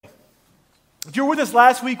If you were with us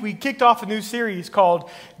last week, we kicked off a new series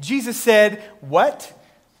called Jesus Said What?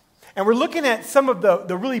 And we're looking at some of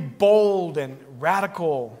the really bold and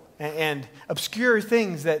radical and obscure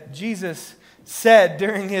things that Jesus said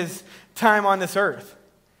during his time on this earth.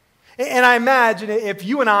 And I imagine if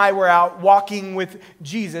you and I were out walking with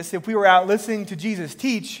Jesus, if we were out listening to Jesus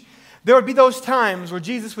teach, there would be those times where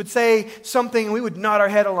Jesus would say something and we would nod our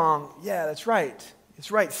head along. Yeah, that's right.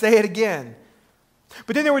 It's right. Say it again.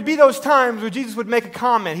 But then there would be those times where Jesus would make a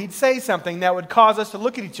comment. He'd say something that would cause us to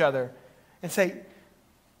look at each other and say,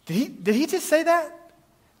 did he just say that?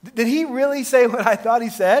 Did he really say what I thought he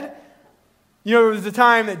said? You know, there was a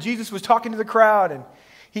time that Jesus was talking to the crowd and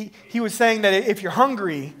he was saying that if you're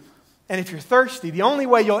hungry and if you're thirsty, the only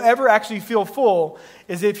way you'll ever actually feel full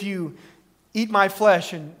is if you eat my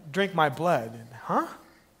flesh and drink my blood.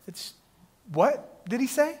 And, what did he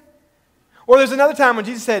say? Or there's another time when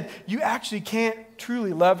Jesus said, you actually can't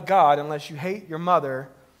truly love God unless you hate your mother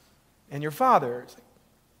and your father. It's like,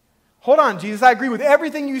 hold on, Jesus, I agree with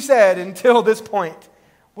everything you said until this point.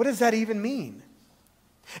 What does that even mean?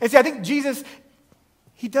 And see, I think Jesus,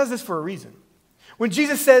 he does this for a reason. When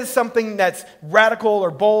Jesus says something that's radical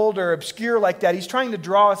or bold or obscure like that, he's trying to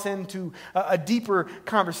draw us into a deeper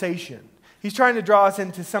conversation. He's trying to draw us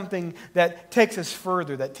into something that takes us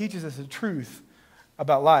further, that teaches us the truth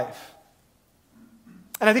about life.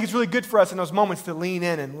 And I think it's really good for us in those moments to lean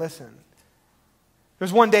in and listen. There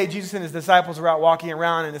was one day Jesus and his disciples were out walking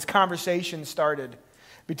around and this conversation started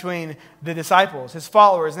between the disciples, his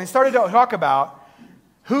followers, and they started to talk about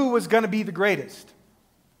who was going to be the greatest.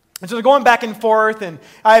 And so they're going back and forth, and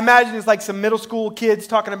I imagine it's like some middle school kids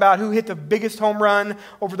talking about who hit the biggest home run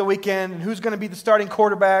over the weekend and who's going to be the starting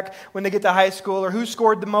quarterback when they get to high school, or who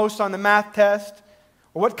scored the most on the math test,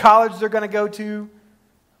 or what college they're going to go to.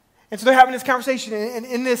 And so they're having this conversation, and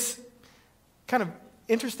in this kind of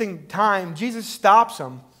interesting time, Jesus stops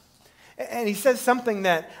them, and he says something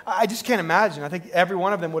that I just can't imagine. I think every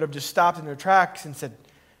one of them would have just stopped in their tracks and said,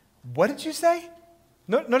 what did you say?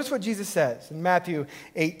 Notice what Jesus says in Matthew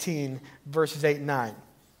 18, verses 8 and 9.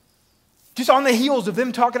 Just on the heels of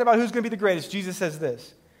them talking about who's going to be the greatest, Jesus says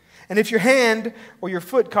this, and if your hand or your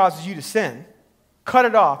foot causes you to sin, cut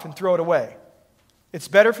it off and throw it away. It's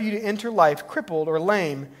better for you to enter life crippled or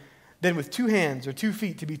lame than with 2 hands or 2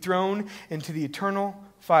 feet to be thrown into the eternal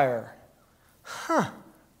fire.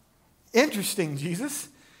 Interesting, Jesus.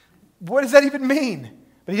 What does that even mean?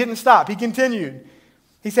 But he didn't stop. He continued.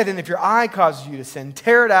 He said, and if your eye causes you to sin,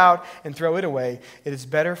 tear it out and throw it away. It is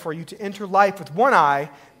better for you to enter life with 1 eye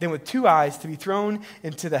than with 2 eyes to be thrown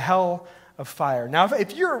into the hell of fire. Now,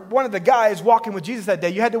 if you're one of the guys walking with Jesus that day,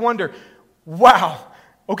 you had to wonder, wow,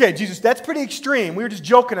 okay, Jesus, that's pretty extreme. We were just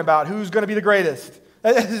joking about who's going to be the greatest.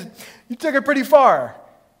 You took it pretty far.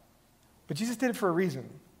 But Jesus did it for a reason.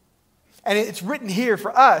 And it's written here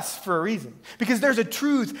for us for a reason. Because there's a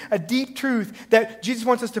truth, a deep truth that Jesus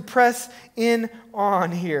wants us to press in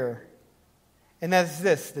on here. And that is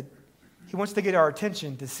this, that he wants to get our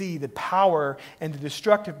attention to see the power and the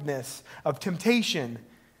destructiveness of temptation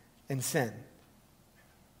and sin.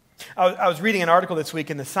 I was reading an article this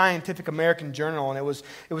week in the Scientific American Journal, and it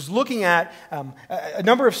was looking at a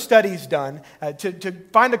number of studies done to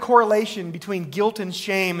find a correlation between guilt and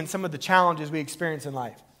shame and some of the challenges we experience in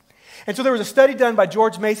life. And so there was a study done by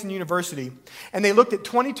George Mason University, and they looked at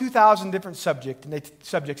 22,000 different subjects,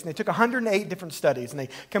 and they took 108 different studies, and they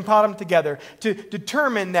compiled them together to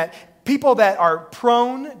determine that people that are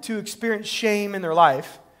prone to experience shame in their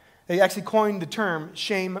life, they actually coined the term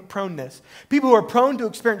shame proneness. People who are prone to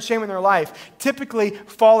experience shame in their life typically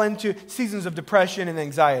fall into seasons of depression and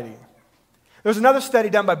anxiety. There was another study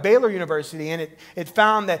done by Baylor University, and it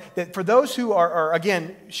found that for those who are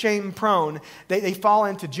again, shame prone, they fall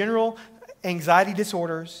into general anxiety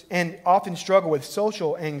disorders and often struggle with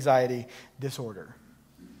social anxiety disorder.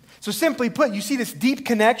 So simply put, you see this deep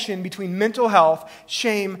connection between mental health,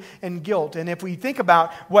 shame, and guilt. And if we think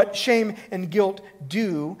about what shame and guilt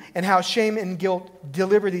do and how shame and guilt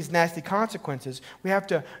deliver these nasty consequences, we have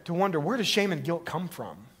to wonder, where does shame and guilt come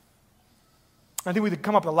from? I think we could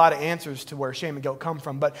come up with a lot of answers to where shame and guilt come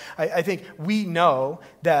from, but I think we know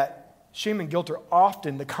that shame and guilt are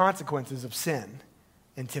often the consequences of sin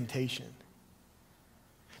and temptation.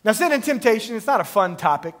 Now, sin and temptation, it's not a fun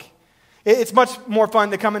topic. It's much more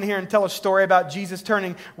fun to come in here and tell a story about Jesus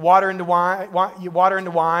turning water into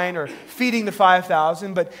wine or feeding the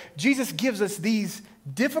 5,000. But Jesus gives us these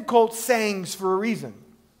difficult sayings for a reason.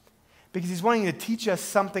 Because he's wanting to teach us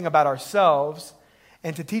something about ourselves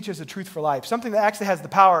and to teach us the truth for life. Something that actually has the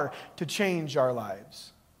power to change our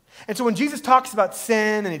lives. And so when Jesus talks about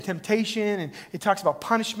sin and temptation and he talks about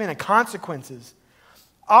punishment and consequences,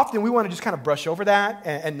 often we want to just kind of brush over that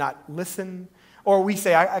and not listen. Or we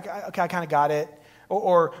say, okay, I kind of got it.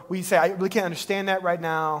 Or we say, I really can't understand that right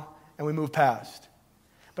now, and we move past.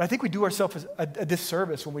 But I think we do ourselves a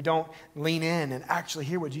disservice when we don't lean in and actually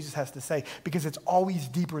hear what Jesus has to say, because it's always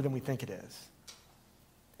deeper than we think it is.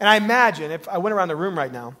 And I imagine if I went around the room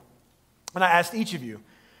right now and I asked each of you,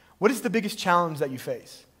 what is the biggest challenge that you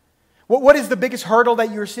face? What is the biggest hurdle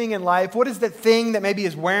that you're seeing in life? What is the thing that maybe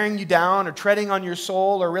is wearing you down or treading on your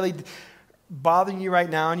soul or really bothering you right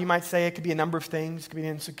now? And you might say it could be a number of things. It could be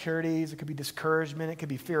insecurities. It could be discouragement. It could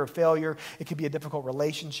be fear of failure. It could be a difficult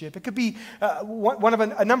relationship. It could be one of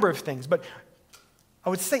a number of things. But I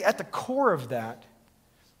would say at the core of that,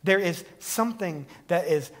 there is something that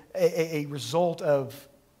is a result of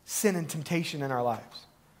sin and temptation in our lives.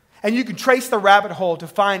 And you can trace the rabbit hole to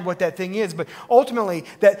find what that thing is, but ultimately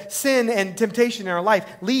that sin and temptation in our life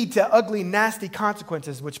lead to ugly, nasty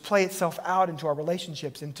consequences which play itself out into our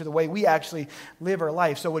relationships, into the way we actually live our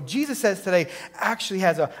life. So what Jesus says today actually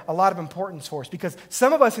has a lot of importance for us, because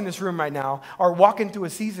some of us in this room right now are walking through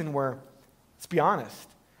a season where, let's be honest,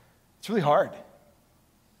 it's really hard.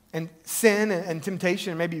 And sin and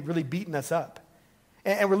temptation may be really beating us up.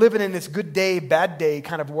 And we're living in this good day, bad day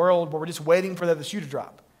kind of world where we're just waiting for the shoe to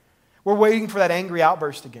drop. We're waiting for that angry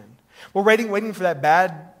outburst again. We're waiting for that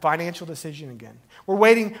bad financial decision again. We're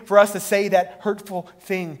waiting for us to say that hurtful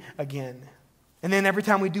thing again. And then every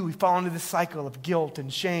time we do, we fall into this cycle of guilt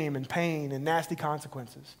and shame and pain and nasty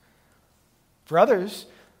consequences. For others,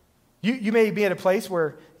 you may be at a place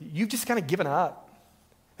where you've just kind of given up.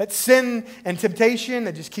 That sin and temptation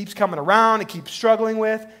that just keeps coming around and keeps struggling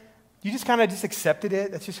with, you just kind of just accepted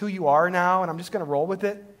it. That's just who you are now, and I'm just going to roll with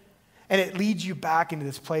it. And it leads you back into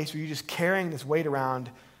this place where you're just carrying this weight around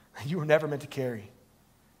you were never meant to carry.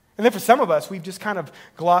 And then for some of us, we've just kind of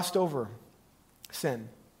glossed over sin.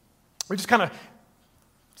 We just kind of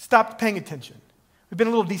stopped paying attention. We've been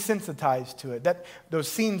a little desensitized to it. Those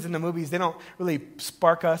scenes in the movies, they don't really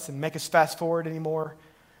spark us and make us fast forward anymore.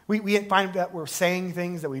 We find that we're saying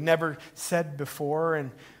things that we never said before,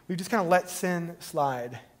 and we've just kind of let sin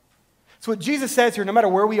slide. So what Jesus says here, no matter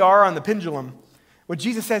where we are on the pendulum, what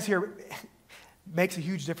Jesus says here makes a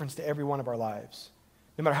huge difference to every one of our lives.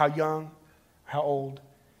 No matter how young, how old,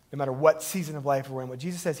 no matter what season of life we're in, what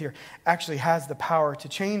Jesus says here actually has the power to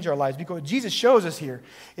change our lives. Because what Jesus shows us here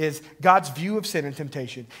is God's view of sin and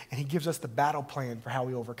temptation, and he gives us the battle plan for how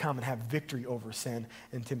we overcome and have victory over sin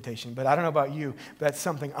and temptation. But I don't know about you, but that's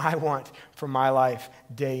something I want for my life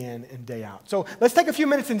day in and day out. So let's take a few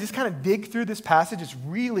minutes and just kind of dig through this passage. It's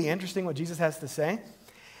really interesting what Jesus has to say.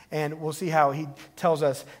 And we'll see how he tells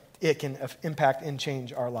us it can impact and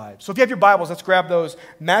change our lives. So if you have your Bibles, let's grab those.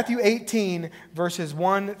 Matthew 18, verses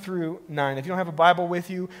 1 through 9. If you don't have a Bible with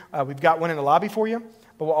you, we've got one in the lobby for you,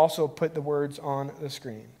 but we'll also put the words on the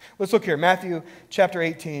screen. Let's look here. Matthew chapter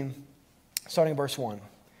 18, starting verse 1.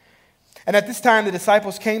 And at this time the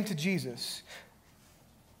disciples came to Jesus,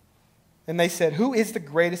 and they said, "Who is the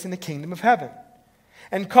greatest in the kingdom of heaven?"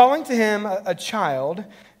 And calling to him a child,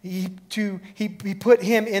 he put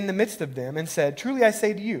him in the midst of them and said, "Truly I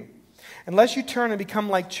say to you, unless you turn and become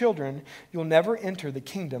like children, you'll never enter the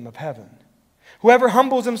kingdom of heaven. Whoever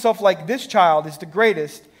humbles himself like this child is the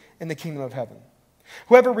greatest in the kingdom of heaven.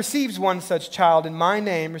 Whoever receives one such child in my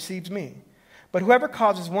name receives me. But whoever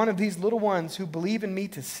causes one of these little ones who believe in me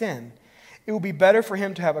to sin, it will be better for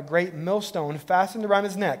him to have a great millstone fastened around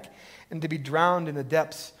his neck and to be drowned in the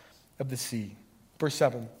depths of the sea." Verse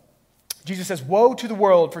 7. Jesus says, "Woe to the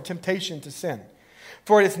world for temptation to sin.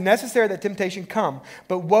 For it is necessary that temptation come,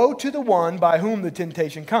 but woe to the one by whom the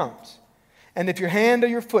temptation comes. And if your hand or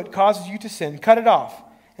your foot causes you to sin, cut it off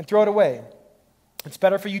and throw it away. It's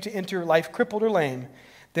better for you to enter life crippled or lame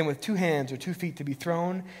than with 2 hands or 2 feet to be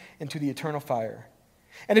thrown into the eternal fire.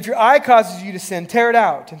 And if your eye causes you to sin, tear it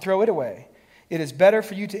out and throw it away. It is better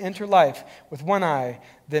for you to enter life with 1 eye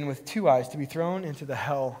than with 2 eyes to be thrown into the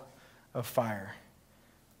hell of fire."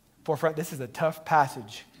 Forefront, this is a tough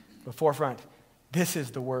passage, but forefront, this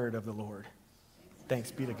is the word of the Lord.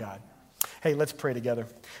 Thanks be to God. Hey, let's pray together.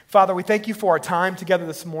 Father, we thank you for our time together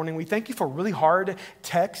this morning. We thank you for really hard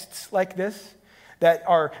texts like this that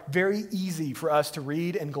are very easy for us to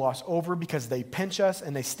read and gloss over because they pinch us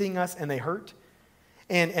and they sting us and they hurt.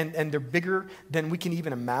 And they're bigger than we can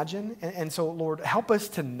even imagine. And so, Lord, help us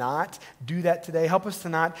to not do that today. Help us to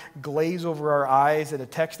not glaze over our eyes at a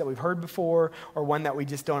text that we've heard before or one that we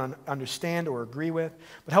just don't understand or agree with.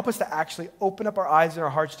 But help us to actually open up our eyes and our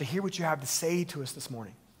hearts to hear what you have to say to us this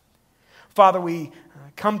morning. Father, we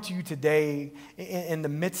come to you today in the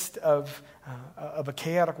midst of a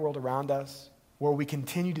chaotic world around us where we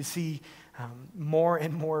continue to see more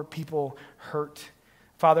and more people hurt.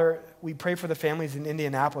 Father, we pray for the families in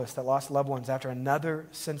Indianapolis that lost loved ones after another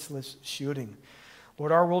senseless shooting.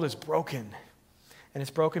 Lord, our world is broken, and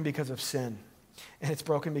it's broken because of sin, and it's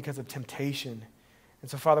broken because of temptation.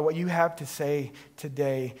 And so, Father, what you have to say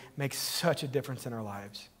today makes such a difference in our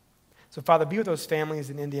lives. So, Father, be with those families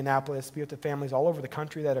in Indianapolis, be with the families all over the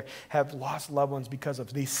country that have lost loved ones because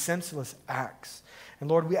of these senseless acts. And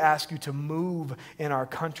Lord, we ask you to move in our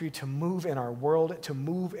country, to move in our world, to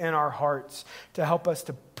move in our hearts, to help us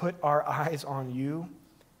to put our eyes on you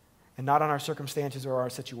and not on our circumstances or our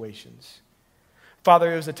situations.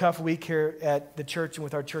 Father, it was a tough week here at the church and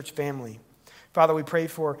with our church family. Father, we pray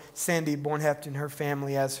for Sandy Bornheft and her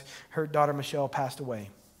family as her daughter Michelle passed away.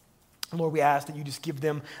 Lord, we ask that you just give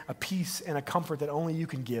them a peace and a comfort that only you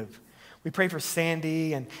can give. We pray for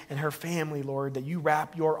Sandy and her family, Lord, that you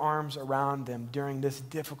wrap your arms around them during this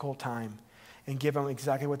difficult time and give them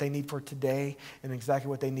exactly what they need for today and exactly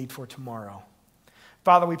what they need for tomorrow.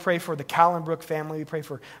 Father, we pray for the Callenbrook family. We pray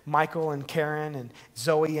for Michael and Karen and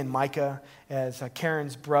Zoe and Micah as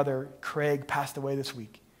Karen's brother, Craig, passed away this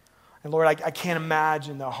week. And Lord, I can't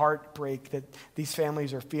imagine the heartbreak that these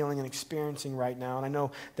families are feeling and experiencing right now. And I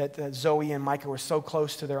know that Zoe and Micah were so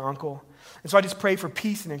close to their uncle. And so I just pray for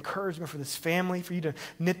peace and encouragement for this family, for you to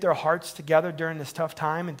knit their hearts together during this tough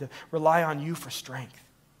time and to rely on you for strength.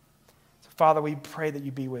 So Father, we pray that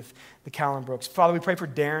you be with the Callenbrooks. Father, we pray for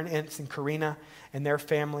Darren Ince and Karina and their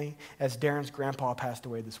family as Darren's grandpa passed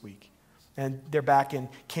away this week. And they're back in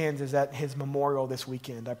Kansas at his memorial this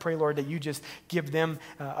weekend. I pray, Lord, that you just give them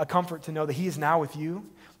a comfort to know that he is now with you,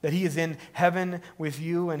 that he is in heaven with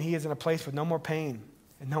you, and he is in a place with no more pain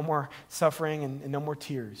and no more suffering and no more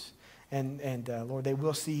tears. And Lord, they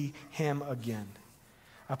will see him again.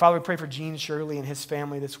 Father, we pray for Gene Shirley and his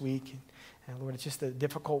family this week. And Lord, it's just a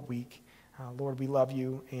difficult week. Lord, we love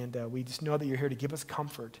you, and we just know that you're here to give us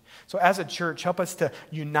comfort. So as a church, help us to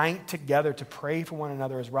unite together to pray for one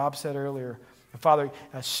another, as Rob said earlier. And Father,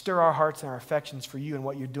 stir our hearts and our affections for you and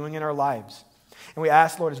what you're doing in our lives. And we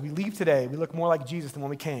ask, Lord, as we leave today, we look more like Jesus than when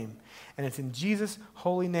we came. And it's in Jesus'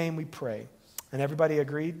 holy name we pray. And everybody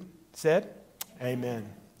agreed, said,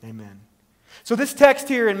 amen, amen. So this text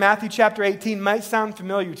here in Matthew chapter 18 might sound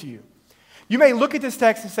familiar to you. You may look at this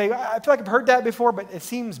text and say, I feel like I've heard that before, but it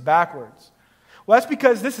seems backwards. Well, that's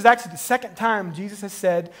because this is actually the second time Jesus has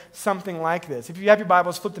said something like this. If you have your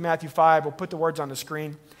Bibles, flip to Matthew 5. We'll put the words on the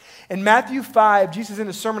screen. In Matthew 5, Jesus is in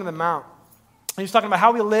the Sermon on the Mount. And he's talking about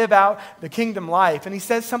how we live out the kingdom life. And he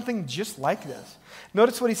says something just like this.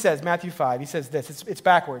 Notice what he says, Matthew 5. He says this. It's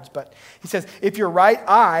backwards, but he says, if your right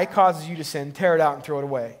eye causes you to sin, tear it out and throw it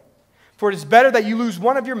away. For it is better that you lose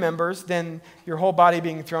one of your members than your whole body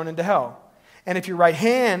being thrown into hell. And if your right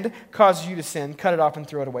hand causes you to sin, cut it off and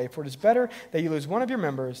throw it away. For it is better that you lose one of your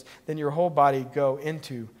members than your whole body go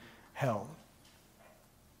into hell.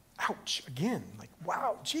 Ouch. Again, like,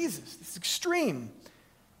 wow, Jesus, this is extreme.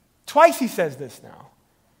 Twice he says this now.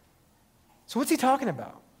 So what's he talking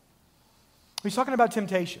about? He's talking about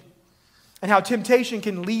temptation and how temptation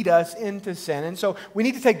can lead us into sin. And so we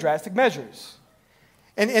need to take drastic measures.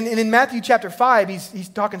 And in Matthew chapter 5, he's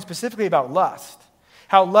talking specifically about lust.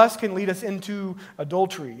 How lust can lead us into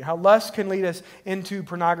adultery. How lust can lead us into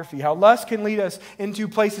pornography. How lust can lead us into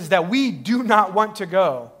places that we do not want to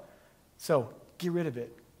go. So get rid of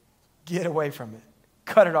it. Get away from it.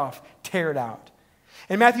 Cut it off. Tear it out.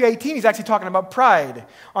 In Matthew 18, he's actually talking about pride.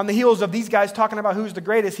 On the heels of these guys talking about who's the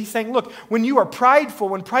greatest, he's saying, look, when you are prideful,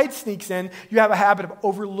 when pride sneaks in, you have a habit of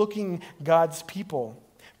overlooking God's people.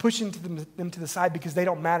 Pushing them to the side because they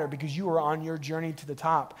don't matter, because you are on your journey to the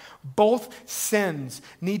top. Both sins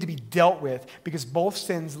need to be dealt with because both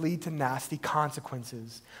sins lead to nasty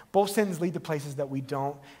consequences. Both sins lead to places that we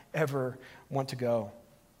don't ever want to go.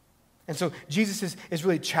 And so Jesus is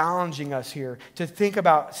really challenging us here to think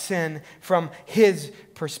about sin from his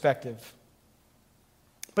perspective.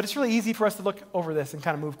 But it's really easy for us to look over this and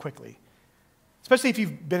kind of move quickly. Especially if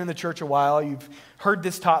you've been in the church a while, you've heard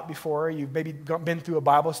this taught before, you've maybe been through a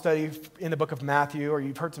Bible study in the book of Matthew, or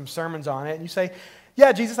you've heard some sermons on it, and you say,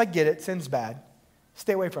 yeah, Jesus, I get it, sin's bad.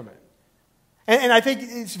 Stay away from it. And I think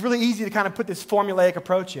it's really easy to kind of put this formulaic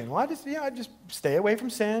approach in. Well, I just stay away from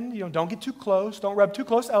sin, don't get too close, don't rub too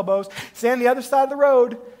close elbows, stay on the other side of the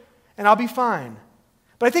road, and I'll be fine.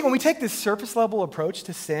 But I think when we take this surface level approach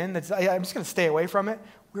to sin, that's I'm just going to stay away from it,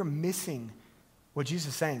 we're missing what Jesus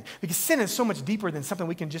is saying. Because sin is so much deeper than something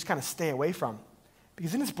we can just kind of stay away from.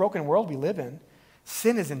 Because in this broken world we live in,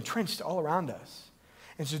 sin is entrenched all around us.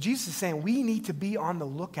 And so Jesus is saying we need to be on the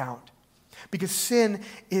lookout because sin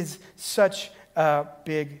is such a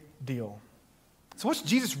big deal. So what's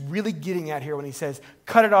Jesus really getting at here when he says,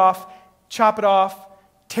 cut it off, chop it off,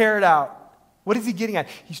 tear it out? What is he getting at?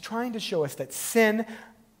 He's trying to show us that sin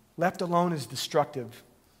left alone is destructive.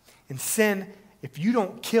 And sin, if you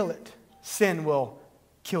don't kill it, sin will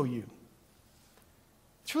kill you.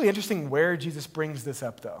 It's really interesting where Jesus brings this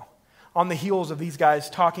up, though. On the heels of these guys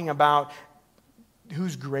talking about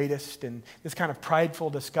who's greatest and this kind of prideful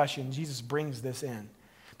discussion, Jesus brings this in.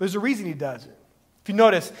 But there's a reason he does it. If you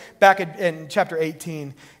notice, back in chapter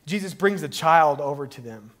 18, Jesus brings a child over to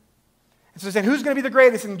them. And so he's saying, who's going to be the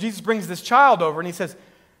greatest? And Jesus brings this child over, and he says,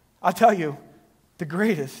 I'll tell you, the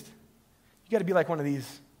greatest, you got to be like one of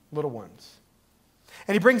these little ones.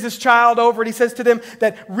 And he brings this child over, and he says to them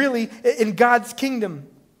that really, in God's kingdom,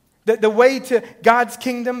 the way to God's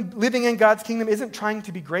kingdom, living in God's kingdom, isn't trying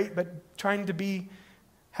to be great, but trying to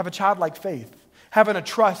have a childlike faith, having a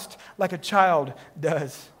trust like a child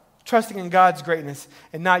does. Trusting in God's greatness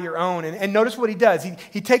and not your own. And notice what he does.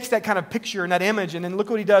 He takes that kind of picture and that image, and then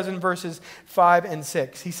look what he does in verses 5 and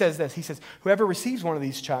 6. He says this. He says, whoever receives one of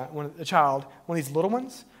these one of these little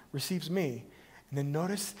ones, receives me. And then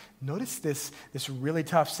notice this really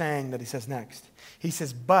tough saying that he says next. He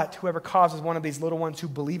says, but whoever causes one of these little ones who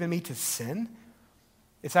believe in me to sin,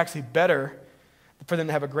 it's actually better for them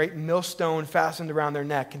to have a great millstone fastened around their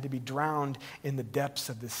neck and to be drowned in the depths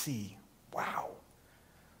of the sea. Wow.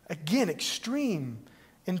 Again, extreme,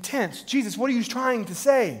 intense. Jesus, what are you trying to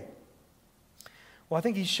say? Well, I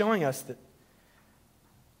think he's showing us that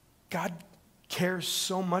God cares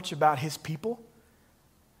so much about his people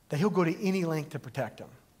that he'll go to any length to protect them.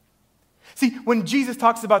 See, when Jesus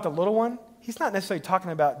talks about the little one, he's not necessarily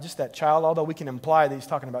talking about just that child, although we can imply that he's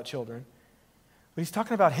talking about children. But he's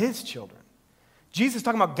talking about his children. Jesus is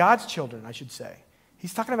talking about God's children, I should say.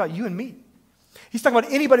 He's talking about you and me. He's talking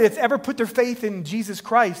about anybody that's ever put their faith in Jesus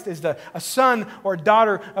Christ as a son or a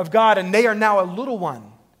daughter of God, and they are now a little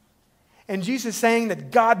one. And Jesus is saying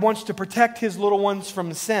that God wants to protect his little ones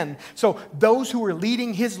from sin. So those who are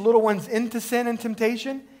leading his little ones into sin and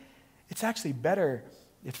temptation, it's actually better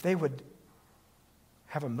if they would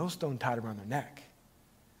have a millstone tied around their neck.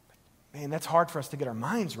 Man, that's hard for us to get our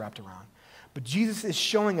minds wrapped around. But Jesus is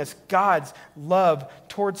showing us God's love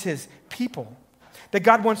towards his people. That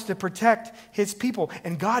God wants to protect his people.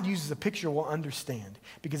 And God uses a picture we'll understand.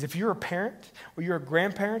 Because if you're a parent, or you're a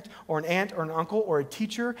grandparent, or an aunt, or an uncle, or a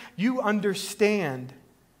teacher, you understand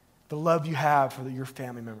the love you have for your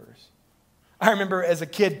family members. I remember as a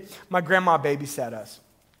kid, my grandma babysat us.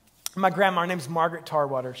 My grandma, her name's Margaret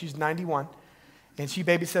Tarwater. She's 91. And she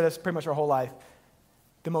babysat us pretty much our whole life.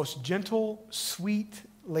 The most gentle, sweet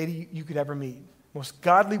lady you could ever meet. Most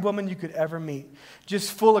godly woman you could ever meet.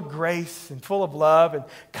 Just full of grace and full of love and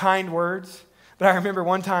kind words. But I remember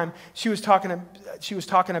one time she was talking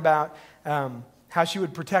about how she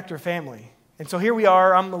would protect her family. And so here we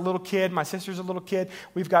are. I'm a little kid. My sister's a little kid.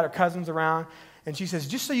 We've got our cousins around. And she says,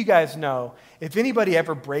 just so you guys know, if anybody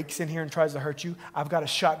ever breaks in here and tries to hurt you, I've got a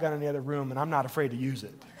shotgun in the other room and I'm not afraid to use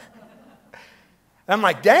it. And I'm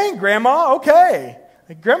like, dang, Grandma, okay.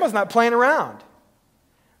 Like, Grandma's not playing around.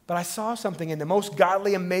 But I saw something in the most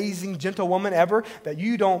godly, amazing, gentle woman ever, that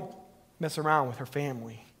you don't mess around with her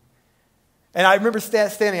family. And I remember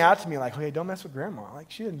standing out to me like, hey, don't mess with Grandma.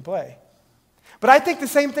 Like, she didn't play. But I think the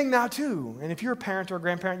same thing now too. And if you're a parent or a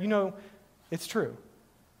grandparent, you know it's true.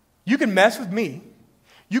 You can mess with me.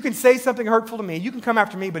 You can say something hurtful to me. You can come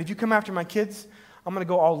after me. But if you come after my kids, I'm going to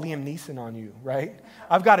go all Liam Neeson on you, right?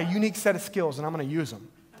 I've got a unique set of skills, and I'm going to use them.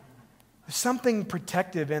 There's something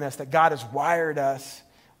protective in us that God has wired us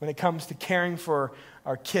when it comes to caring for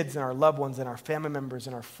our kids and our loved ones and our family members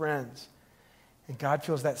and our friends. And God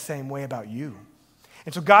feels that same way about you.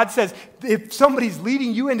 And so God says, if somebody's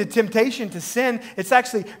leading you into temptation to sin, it's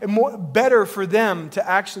actually better for them to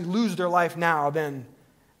actually lose their life now than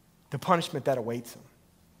the punishment that awaits them.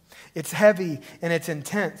 It's heavy and it's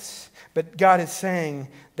intense, but God is saying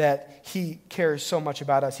that he cares so much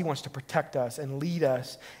about us. He wants to protect us and lead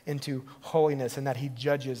us into holiness, and that he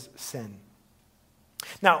judges sin.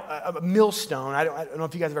 Now, a millstone, I don't know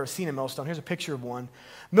if you guys have ever seen a millstone. Here's a picture of one.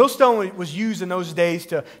 Millstone was used in those days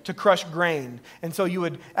to crush grain. And so you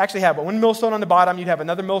would actually have one millstone on the bottom. You'd have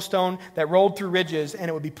another millstone that rolled through ridges, and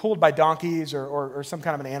it would be pulled by donkeys or some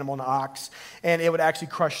kind of an animal, an ox, and it would actually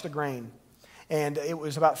crush the grain. And it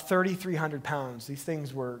was about 3,300 pounds. These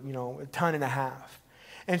things were, a ton and a half.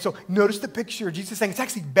 And so notice the picture. Jesus is saying it's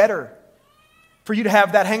actually better for you to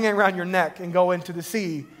have that hanging around your neck and go into the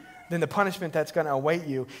sea than the punishment that's going to await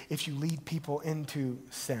you if you lead people into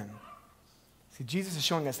sin. See, Jesus is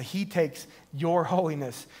showing us that he takes your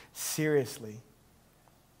holiness seriously.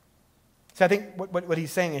 So I think what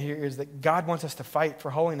he's saying here is that God wants us to fight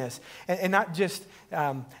for holiness, and not just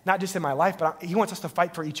in my life, but he wants us to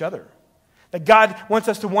fight for each other. That God wants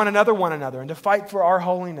us to one another, and to fight for our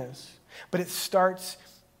holiness. But it starts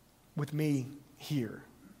with me here.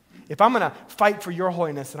 If I'm going to fight for your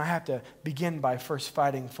holiness, then I have to begin by first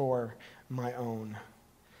fighting for my own.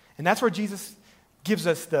 And that's where Jesus gives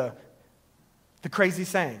us the crazy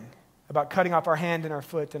saying about cutting off our hand and our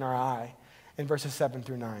foot and our eye in verses 7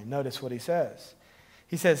 through 9. Notice what he says.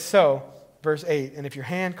 He says, so, verse 8, and if your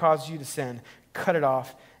hand causes you to sin, cut it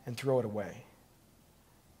off and throw it away.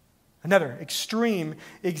 Another extreme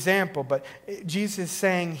example, but Jesus is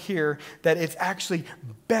saying here that it's actually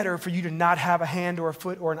better for you to not have a hand or a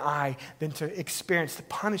foot or an eye than to experience the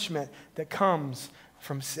punishment that comes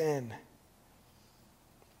from sin.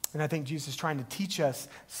 And I think Jesus is trying to teach us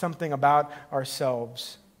something about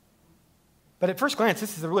ourselves. But at first glance,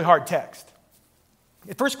 this is a really hard text.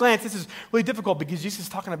 At first glance, this is really difficult because Jesus is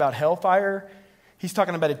talking about hellfire. He's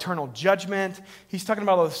talking about eternal judgment. He's talking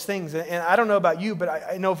about all those things. And I don't know about you, but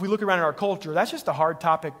I know if we look around in our culture, that's just a hard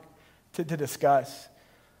topic to discuss.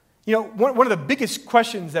 You know, one of the biggest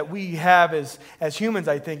questions that we have as humans,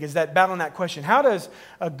 I think, is that battling that question. How does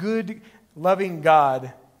a good, loving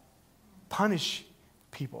God punish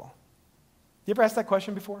people? You ever asked that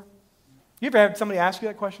question before? You ever had somebody ask you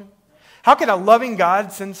that question? How can a loving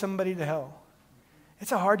God send somebody to hell?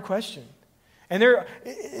 It's a hard question. And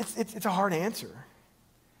it's a hard answer.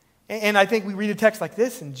 And I think we read a text like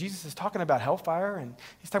this, and Jesus is talking about hellfire, and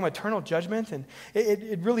he's talking about eternal judgment, and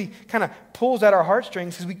it really kind of pulls at our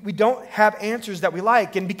heartstrings because we don't have answers that we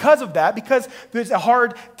like. And because of that, because it's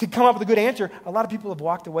hard to come up with a good answer, a lot of people have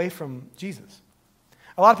walked away from Jesus.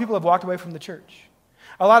 A lot of people have walked away from the church.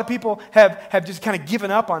 A lot of people have just kind of given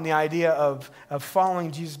up on the idea of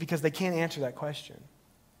following Jesus because they can't answer that question.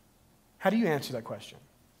 How do you answer that question?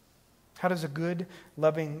 How does a good,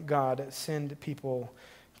 loving God send people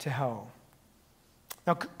to hell?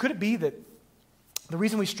 Now, could it be that the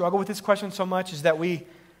reason we struggle with this question so much is that we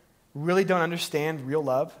really don't understand real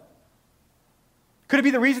love? Could it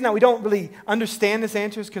be the reason that we don't really understand this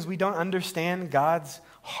answer is because we don't understand God's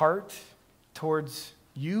heart towards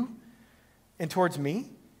you and towards me?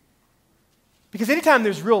 Because anytime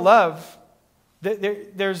there's real love,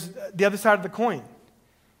 there's the other side of the coin.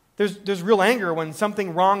 There's real anger when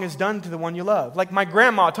something wrong is done to the one you love. Like my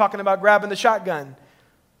grandma talking about grabbing the shotgun.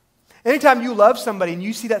 Anytime you love somebody and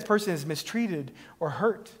you see that person is mistreated or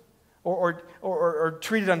hurt or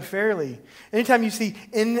treated unfairly, anytime you see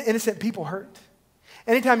innocent people hurt,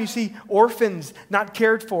 anytime you see orphans not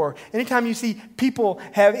cared for, anytime you see people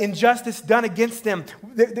have injustice done against them,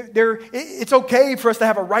 it's okay for us to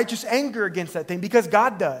have a righteous anger against that thing because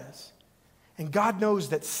God does. And God knows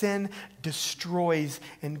that sin destroys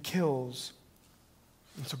and kills.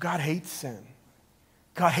 And so God hates sin.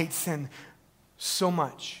 God hates sin so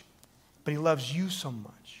much, but he loves you so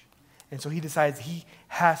much. And so he decides he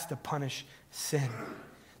has to punish sin,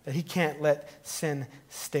 that he can't let sin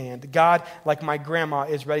stand. God, like my grandma,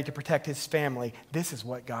 is ready to protect his family. This is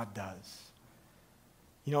what God does.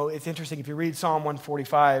 You know, it's interesting. If you read Psalm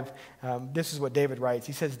 145, this is what David writes.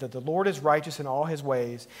 He says that the Lord is righteous in all his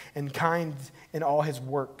ways and kind in all his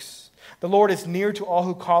works. The Lord is near to all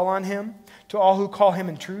who call on him, to all who call him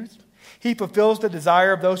in truth. He fulfills the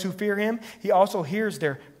desire of those who fear him. He also hears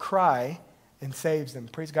their cry and saves them.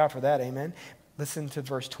 Praise God for that. Amen. Listen to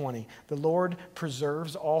verse 20. The Lord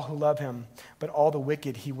preserves all who love him, but all the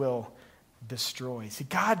wicked he will destroy. See,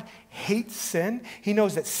 God hates sin. He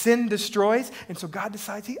knows that sin destroys, and so God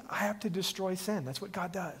decides, I have to destroy sin. That's what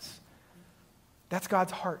God does. That's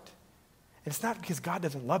God's heart. And it's not because God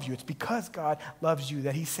doesn't love you. It's because God loves you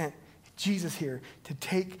that he sent Jesus here to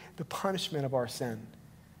take the punishment of our sin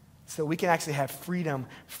so we can actually have freedom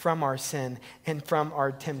from our sin and from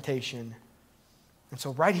our temptation. And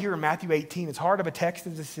so right here in Matthew 18, as hard of a text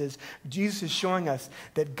as this is, Jesus is showing us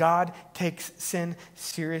that God takes sin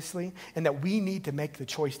seriously and that we need to make the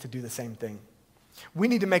choice to do the same thing. We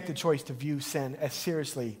need to make the choice to view sin as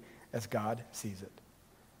seriously as God sees it.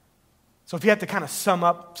 So if you have to kind of sum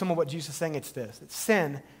up some of what Jesus is saying, it's this: that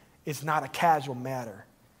sin is not a casual matter.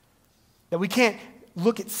 That we can't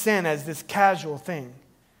look at sin as this casual thing,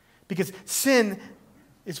 because sin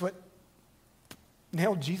is what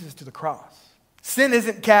nailed Jesus to the cross. Sin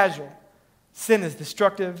isn't casual. Sin is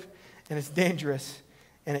destructive, and it's dangerous,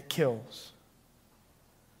 and it kills.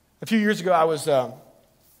 A few years ago, I was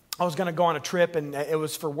going to go on a trip, and it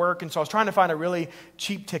was for work, and so I was trying to find a really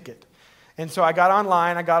cheap ticket. And so I got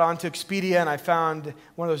online, I got onto Expedia, and I found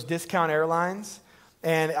one of those discount airlines,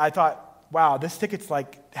 and I thought, wow, this ticket's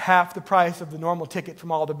like half the price of the normal ticket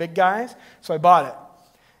from all the big guys, so I bought it.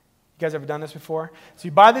 You guys ever done this before? So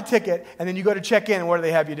you buy the ticket, and then you go to check in, and what do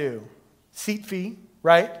they have you do? Seat fee,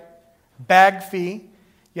 right? Bag fee.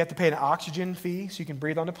 You have to pay an oxygen fee so you can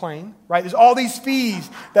breathe on the plane, right? There's all these fees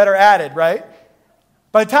that are added, right?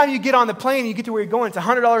 By the time you get on the plane and you get to where you're going, it's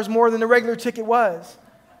 $100 more than the regular ticket was.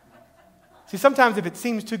 See, sometimes if it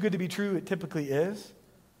seems too good to be true, it typically is.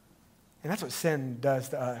 And that's what sin does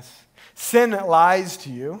to us. Sin lies to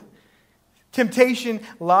you. Temptation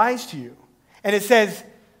lies to you. And it says,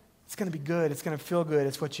 it's going to be good. It's going to feel good.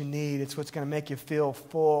 It's what you need. It's what's going to make you feel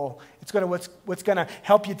full. It's what's going to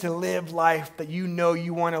help you to live life that you know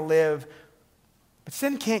you want to live. But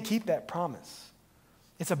sin can't keep that promise.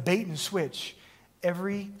 It's a bait and switch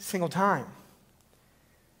every single time.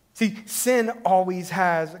 See, sin always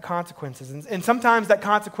has consequences. And sometimes that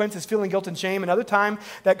consequence is feeling guilt and shame. And other time,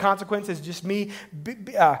 that consequence is just me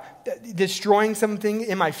destroying something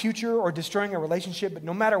in my future or destroying a relationship. But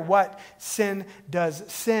no matter what sin does,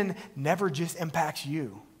 sin never just impacts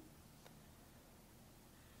you.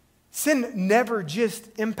 Sin never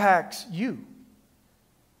just impacts you.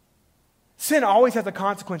 Sin always has a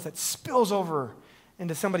consequence that spills over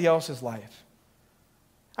into somebody else's life.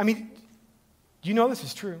 I mean, you know this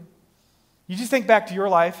is true. You just think back to your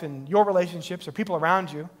life and your relationships or people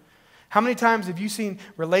around you. How many times have you seen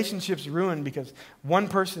relationships ruined because one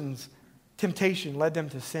person's temptation led them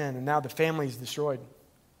to sin and now the family is destroyed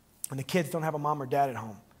and the kids don't have a mom or dad at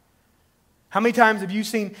home? How many times have you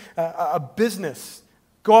seen a business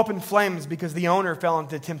go up in flames because the owner fell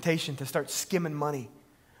into temptation to start skimming money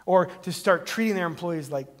or to start treating their employees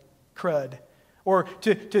like crud? Or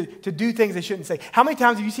to do things they shouldn't say. How many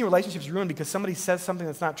times have you seen relationships ruined because somebody says something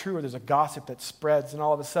that's not true or there's a gossip that spreads and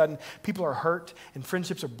all of a sudden people are hurt and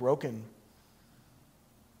friendships are broken?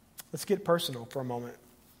 Let's get personal for a moment.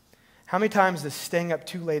 How many times does staying up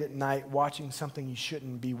too late at night watching something you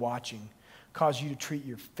shouldn't be watching cause you to treat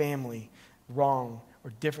your family wrong or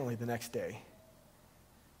differently the next day?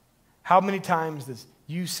 How many times does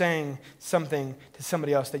you saying something to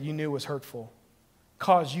somebody else that you knew was hurtful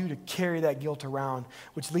cause you to carry that guilt around,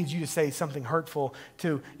 which leads you to say something hurtful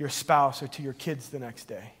to your spouse or to your kids the next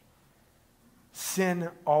day? Sin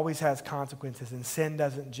always has consequences, and sin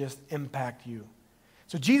doesn't just impact you.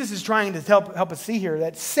 So Jesus is trying to help us see here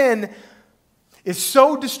that sin is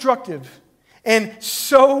so destructive and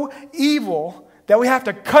so evil that we have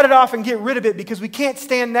to cut it off and get rid of it because we can't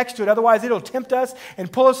stand next to it. Otherwise, it'll tempt us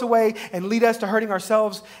and pull us away and lead us to hurting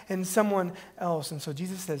ourselves and someone else. And so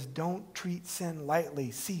Jesus says, don't treat sin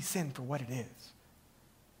lightly. See sin for what it is.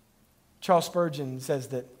 Charles Spurgeon says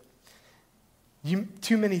that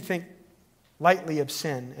too many think lightly of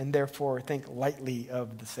sin and therefore think lightly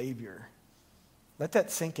of the Savior. Let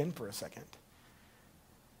that sink in for a second.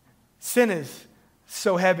 Sin is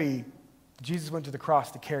so heavy, Jesus went to the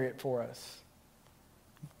cross to carry it for us.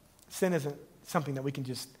 Sin isn't something that we can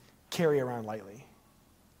just carry around lightly.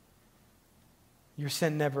 Your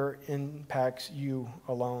sin never impacts you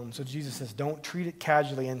alone. So Jesus says, don't treat it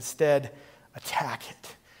casually. Instead, attack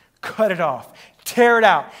it. Cut it off. Tear it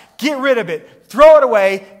out. Get rid of it. Throw it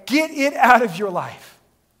away. Get it out of your life.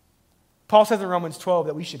 Paul says in Romans 12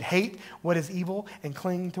 that we should hate what is evil and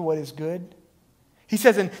cling to what is good. He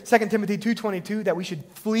says in 2 Timothy 2:22 that we should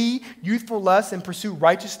flee youthful lusts and pursue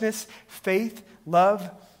righteousness, faith, love,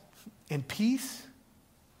 and peace.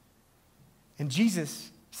 And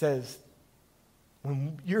Jesus says,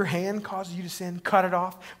 when your hand causes you to sin, cut it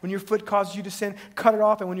off. When your foot causes you to sin, cut it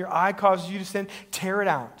off. And when your eye causes you to sin, tear it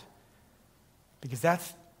out. Because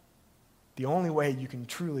that's the only way you can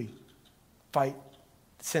truly fight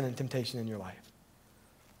sin and temptation in your life.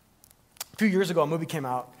 A few years ago, a movie came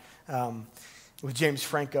out with James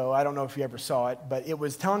Franco. I don't know if you ever saw it, but it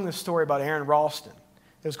was telling the story about Aaron Ralston.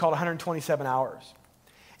 It was called 127 Hours.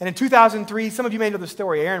 And in 2003, some of you may know the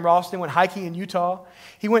story. Aaron Ralston went hiking in Utah.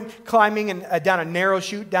 He went climbing down a narrow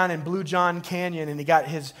chute down in Blue John Canyon, and he got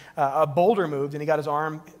his a boulder moved, and he got his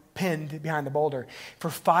arm pinned behind the boulder. For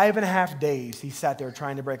 5.5 days, he sat there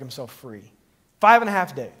trying to break himself free.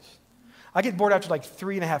 5.5 days. I get bored after like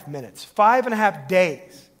 3.5 minutes. 5.5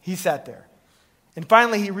 days, he sat there. And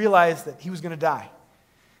finally, he realized that he was going to die.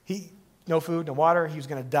 No food, no water. He was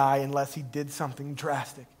going to die unless he did something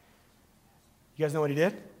drastic. You guys know what he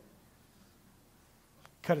did?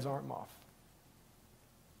 Cut his arm off.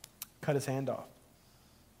 Cut his hand off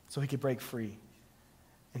so he could break free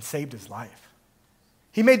and saved his life.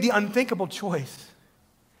 He made the unthinkable choice,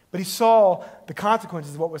 but he saw the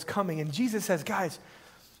consequences of what was coming. And Jesus says, guys,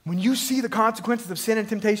 when you see the consequences of sin and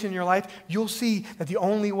temptation in your life, you'll see that the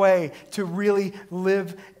only way to really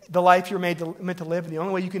live the life you're meant to live, and the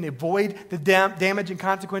only way you can avoid the damage and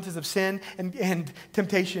consequences of sin and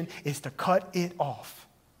temptation is to cut it off.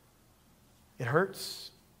 It hurts.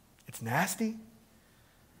 It's nasty,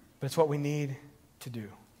 but it's what we need to do.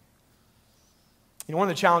 One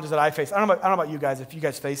of the challenges that I face, I don't know about you guys, if you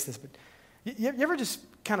guys face this, but you ever just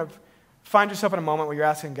kind of find yourself in a moment where you're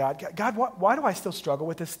asking God, why do I still struggle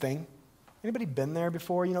with this thing? Anybody been there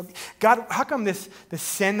before? God, how come this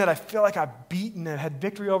sin that I feel like I've beaten and had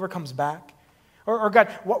victory over comes back? Or God,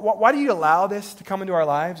 why do you allow this to come into our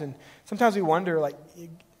lives? And sometimes we wonder, like,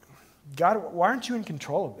 God, why aren't you in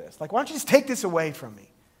control of this? Like, why don't you just take this away from me?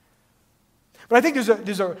 But I think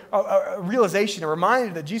there's a realization, a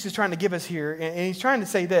reminder that Jesus is trying to give us here, and he's trying to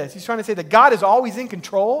say this. He's trying to say that God is always in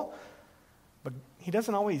control, but he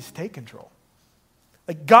doesn't always take control.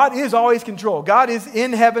 Like, God is always in control. God is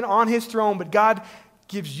in heaven on his throne, but God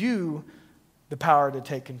gives you the power to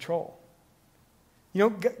take control.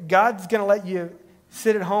 God's going to let you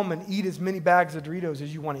sit at home and eat as many bags of Doritos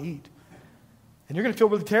as you want to eat. And you're going to feel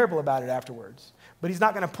really terrible about it afterwards. But he's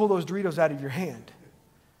not going to pull those Doritos out of your hand.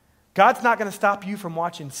 God's not going to stop you from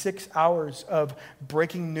watching 6 hours of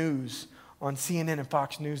breaking news on CNN and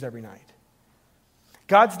Fox News every night.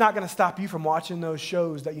 God's not going to stop you from watching those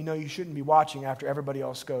shows that you know you shouldn't be watching after everybody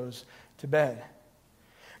else goes to bed.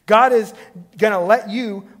 God is going to let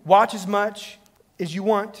you watch as much as you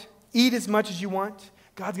want, eat as much as you want.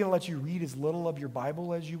 God's going to let you read as little of your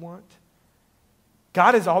Bible as you want.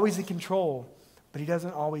 God is always in control, but he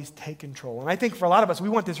doesn't always take control. And I think for a lot of us, we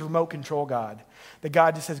want this remote control God. That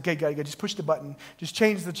God just says, okay, God, just push the button. Just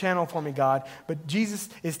change the channel for me, God. But Jesus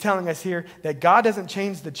is telling us here that God doesn't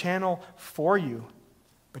change the channel for you,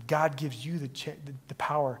 but God gives you the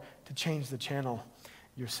power to change the channel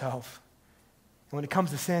yourself. And when it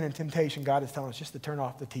comes to sin and temptation, God is telling us just to turn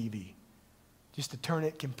off the TV. Just to turn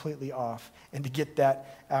it completely off and to get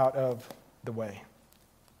that out of the way.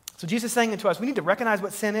 So Jesus is saying to us, we need to recognize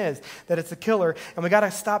what sin is, that it's a killer, and we got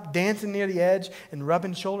to stop dancing near the edge and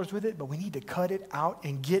rubbing shoulders with it, but we need to cut it out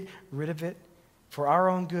and get rid of it for our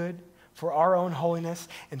own good, for our own holiness,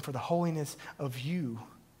 and for the holiness of you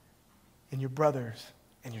and your brothers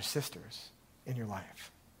and your sisters in your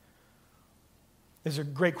life. There's a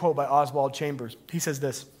great quote by Oswald Chambers. He says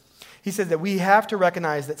this. He says that we have to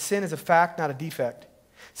recognize that sin is a fact, not a defect.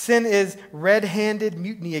 Sin is red-handed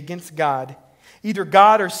mutiny against God. Either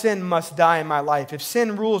God or sin must die in my life. If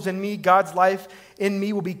sin rules in me, God's life in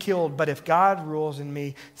me will be killed. But if God rules in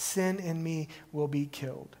me, sin in me will be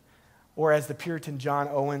killed. Or as the Puritan John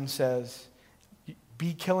Owen says,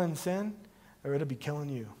 be killing sin or it'll be killing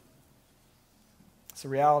you. It's a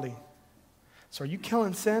reality. So are you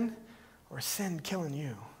killing sin or is sin killing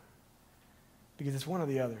you? Because it's one or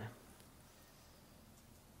the other.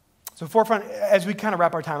 So forefront, as we kind of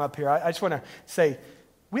wrap our time up here, I just want to say,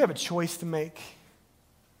 we have a choice to make.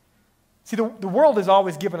 See, the world has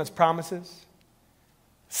always given us promises.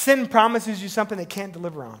 Sin promises you something it can't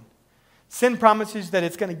deliver on. Sin promises that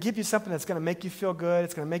it's going to give you something that's going to make you feel good,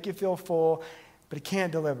 it's going to make you feel full, but it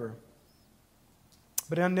can't deliver.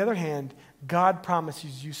 But on the other hand, God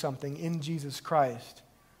promises you something in Jesus Christ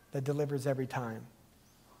that delivers every time.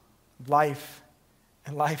 Life,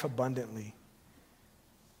 and life abundantly.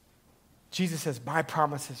 Jesus says, my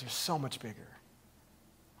promises are so much bigger.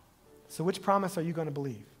 So which promise are you going to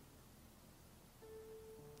believe?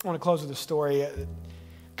 I want to close with a story. A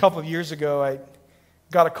couple of years ago, I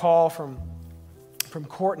got a call from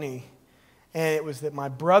Courtney, and it was that my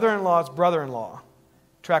brother-in-law's brother-in-law,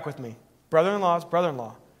 track with me, brother-in-law's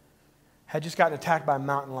brother-in-law, had just gotten attacked by a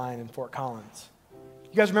mountain lion in Fort Collins.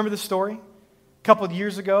 You guys remember this story? A couple of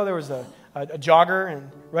years ago, there was a jogger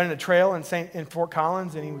and running a trail in Fort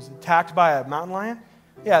Collins, and he was attacked by a mountain lion.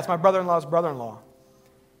 Yeah, it's my brother-in-law's brother-in-law.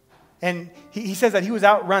 And he says that he was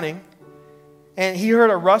out running, and he heard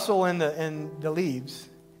a rustle in the leaves,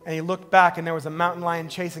 and he looked back, and there was a mountain lion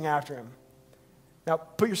chasing after him. Now,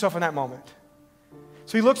 put yourself in that moment.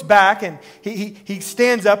 So he looks back, and he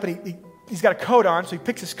stands up, and he's got a coat on, so he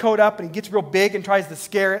picks his coat up, and he gets real big and tries to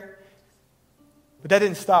scare it. But that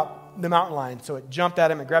didn't stop the mountain lion, so it jumped at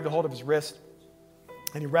him and grabbed a hold of his wrist,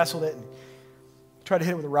 and he wrestled it and tried to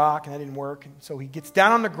hit it with a rock, and that didn't work. And so he gets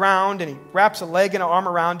down on the ground, and he wraps a leg and an arm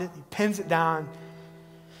around it, he pins it down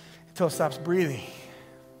until it stops breathing.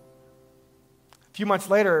 A few months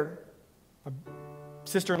later, my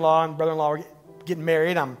sister-in-law and brother-in-law were getting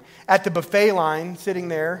married. I'm at the buffet line, sitting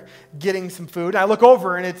there, getting some food. I look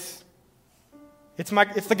over, and it's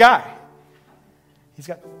the guy. He's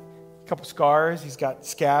got a couple scars. He's got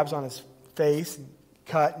scabs on his face and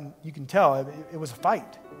cut, and you can tell it was a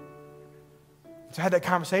fight. So I had that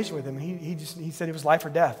conversation with him, and he said it was life or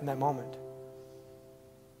death in that moment.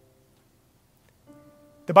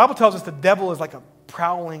 The Bible tells us the devil is like a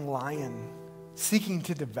prowling lion seeking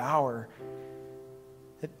to devour.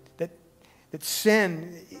 that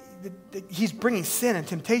sin, that he's bringing sin and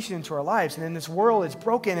temptation into our lives. And in this world, it's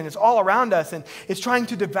broken and it's all around us and it's trying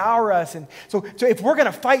to devour us. And so if we're going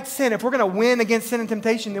to fight sin, if we're going to win against sin and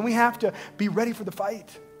temptation, then we have to be ready for the fight.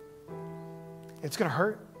 It's going to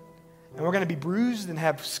hurt. And we're going to be bruised and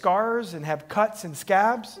have scars and have cuts and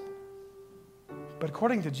scabs. But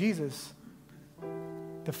according to Jesus,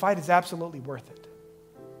 the fight is absolutely worth it.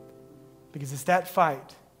 Because it's that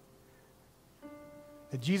fight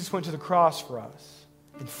that Jesus went to the cross for us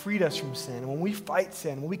and freed us from sin. And when we fight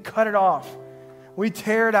sin, when we cut it off, when we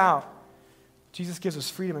tear it out, Jesus gives us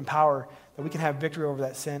freedom and power that we can have victory over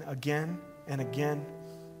that sin again and again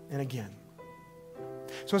and again.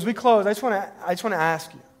 So as we close, I just want to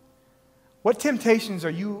ask you, what temptations are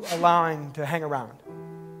you allowing to hang around?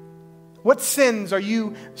 What sins are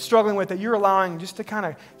you struggling with that you're allowing just to kind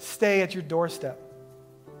of stay at your doorstep?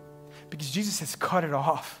 Because Jesus has cut it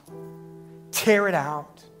off. Tear it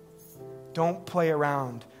out. Don't play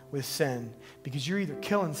around with sin because you're either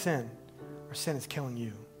killing sin or sin is killing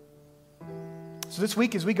you. So this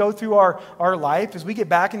week as we go through our life, as we get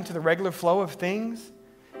back into the regular flow of things,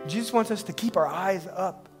 Jesus wants us to keep our eyes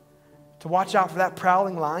up, to watch out for that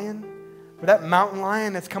prowling lion, for that mountain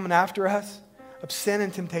lion that's coming after us of sin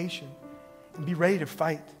and temptation, and be ready to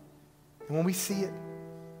fight. And when we see it,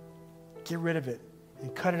 get rid of it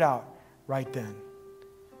and cut it out right then.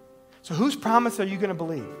 So whose promise are you going to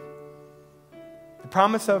believe? The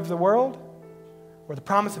promise of the world or the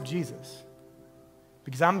promise of Jesus?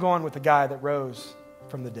 Because I'm going with the guy that rose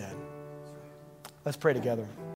from the dead. Let's pray together.